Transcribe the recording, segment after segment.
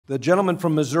The gentleman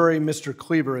from Missouri, Mr.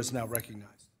 Cleaver, is now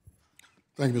recognized.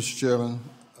 Thank you, Mr. Chairman.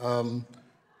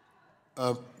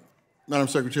 Madam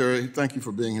Secretary, thank you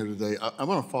for being here today. I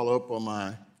want to follow up on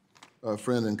my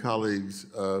friend and colleague's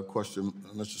question,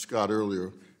 Mr. Scott,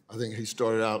 earlier. I think he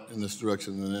started out in this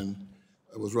direction and then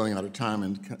was running out of time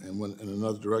and went in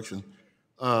another direction.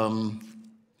 In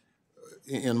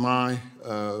my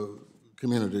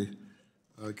community,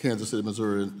 Kansas City,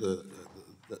 Missouri,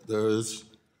 there is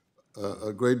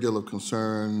a great deal of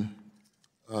concern,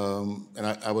 and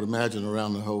I would imagine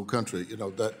around the whole country,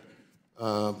 that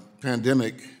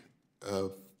pandemic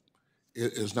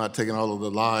is not taking all of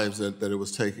the lives that it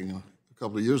was taking a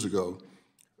couple of years ago,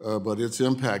 but its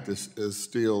impact is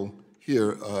still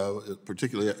here,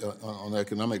 particularly on the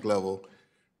economic level.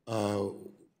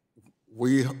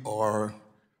 We are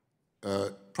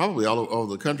probably all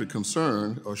over the country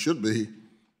concerned, or should be,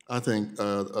 I think,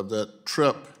 of that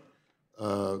TREP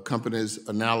company's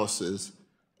analysis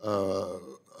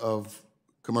of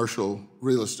commercial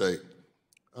real estate.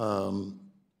 And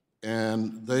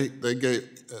they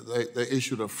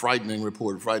issued a frightening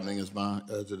report, frightening is my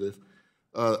adjective,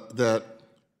 that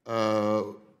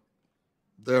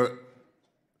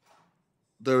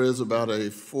there is about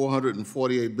a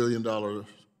 $448 billion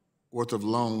worth of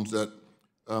loans that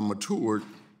matured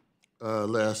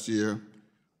last year,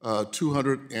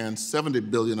 270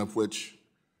 billion of which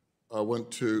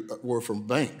were from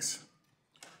banks.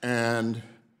 And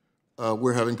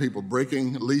we're having people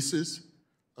breaking leases.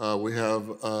 We have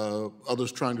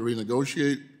others trying to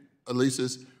renegotiate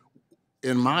leases.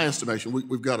 In my estimation,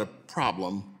 we've got a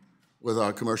problem with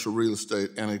our commercial real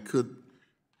estate, and it could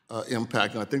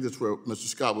impact, and I think that's where Mr.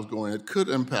 Scott was going, it could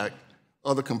impact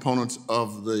other components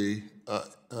of the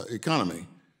economy.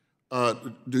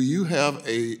 Do you have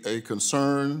a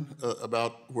concern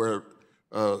about where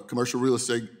commercial real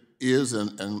estate is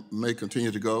and may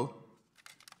continue to go?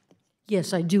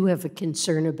 Yes, I do have a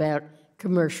concern about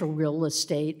commercial real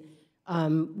estate.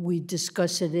 We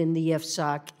discuss it in the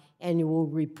FSOC annual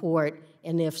report,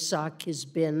 and FSOC has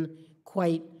been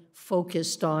quite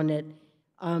focused on it.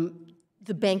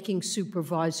 The banking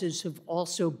supervisors have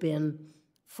also been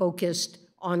focused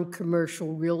on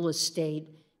commercial real estate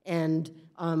and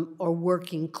are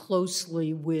working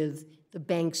closely with the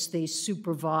banks they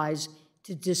supervise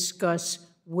to discuss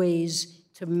ways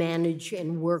to manage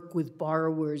and work with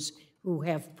borrowers who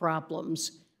have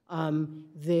problems.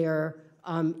 They're,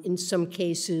 in some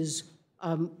cases,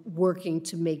 working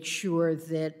to make sure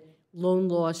that loan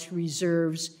loss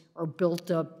reserves are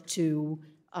built up to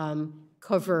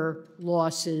cover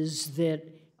losses, that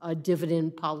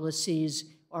dividend policies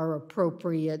are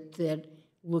appropriate, that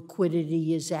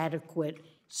liquidity is adequate.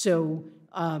 So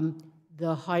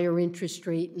the higher interest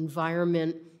rate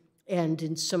environment, and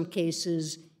in some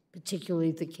cases, particularly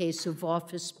the case of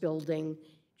office building,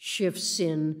 shifts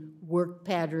in work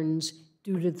patterns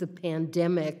due to the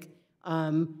pandemic,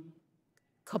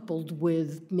 coupled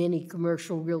with many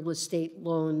commercial real estate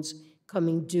loans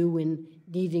coming due and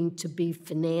needing to be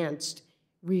refinanced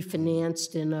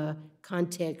in a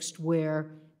context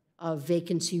where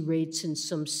vacancy rates in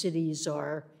some cities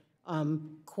are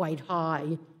quite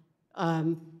high,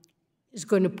 is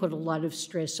going to put a lot of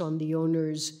stress on the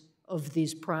owners of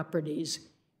these properties.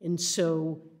 And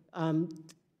so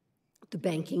the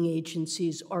banking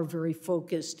agencies are very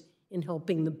focused in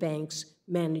helping the banks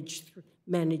manage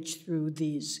through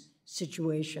these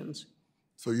situations.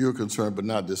 So you're concerned but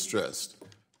not distressed.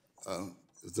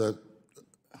 Is that?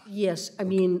 Yes, I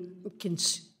mean,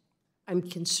 I'm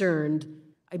concerned.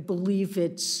 I believe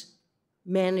it's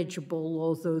manageable,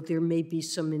 although there may be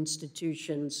some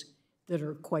institutions that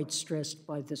are quite stressed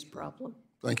by this problem.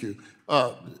 Thank you.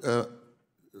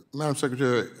 Madam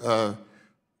Secretary,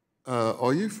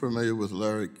 are you familiar with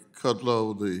Larry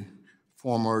Kudlow, the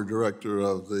former director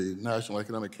of the National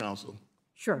Economic Council?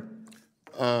 Sure.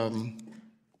 3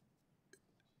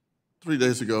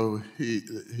 days ago,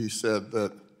 he said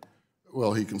that,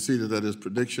 well, he conceded that his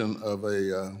prediction of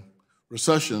a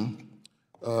recession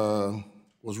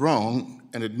was wrong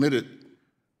and admitted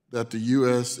that the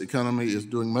U.S. economy is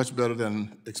doing much better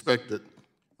than expected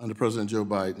under President Joe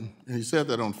Biden. And he said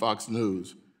that on Fox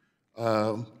News.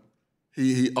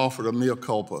 He offered a mea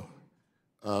culpa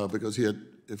because he had,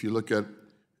 if you look at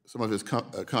some of his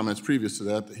comments previous to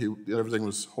that, everything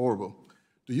was horrible.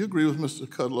 Do you agree with Mr.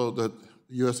 Kudlow that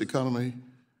the U.S. economy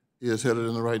is headed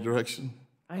in the right direction?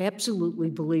 I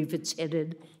absolutely believe it's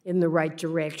headed in the right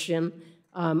direction.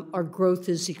 Our growth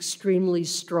is extremely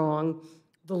strong.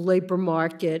 The labor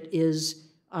market is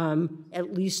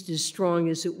at least as strong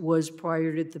as it was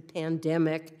prior to the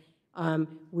pandemic.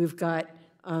 We've got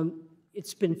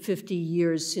it's been 50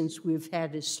 years since we've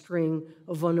had a string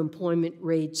of unemployment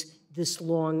rates this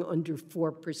long under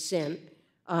 4%.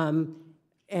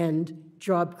 And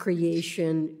job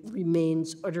creation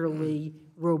remains utterly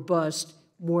robust.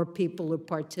 More people are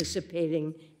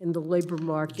participating in the labor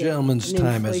market. The gentleman's and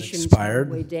time has inflation's expired.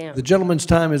 way down. The gentleman's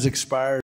time has expired.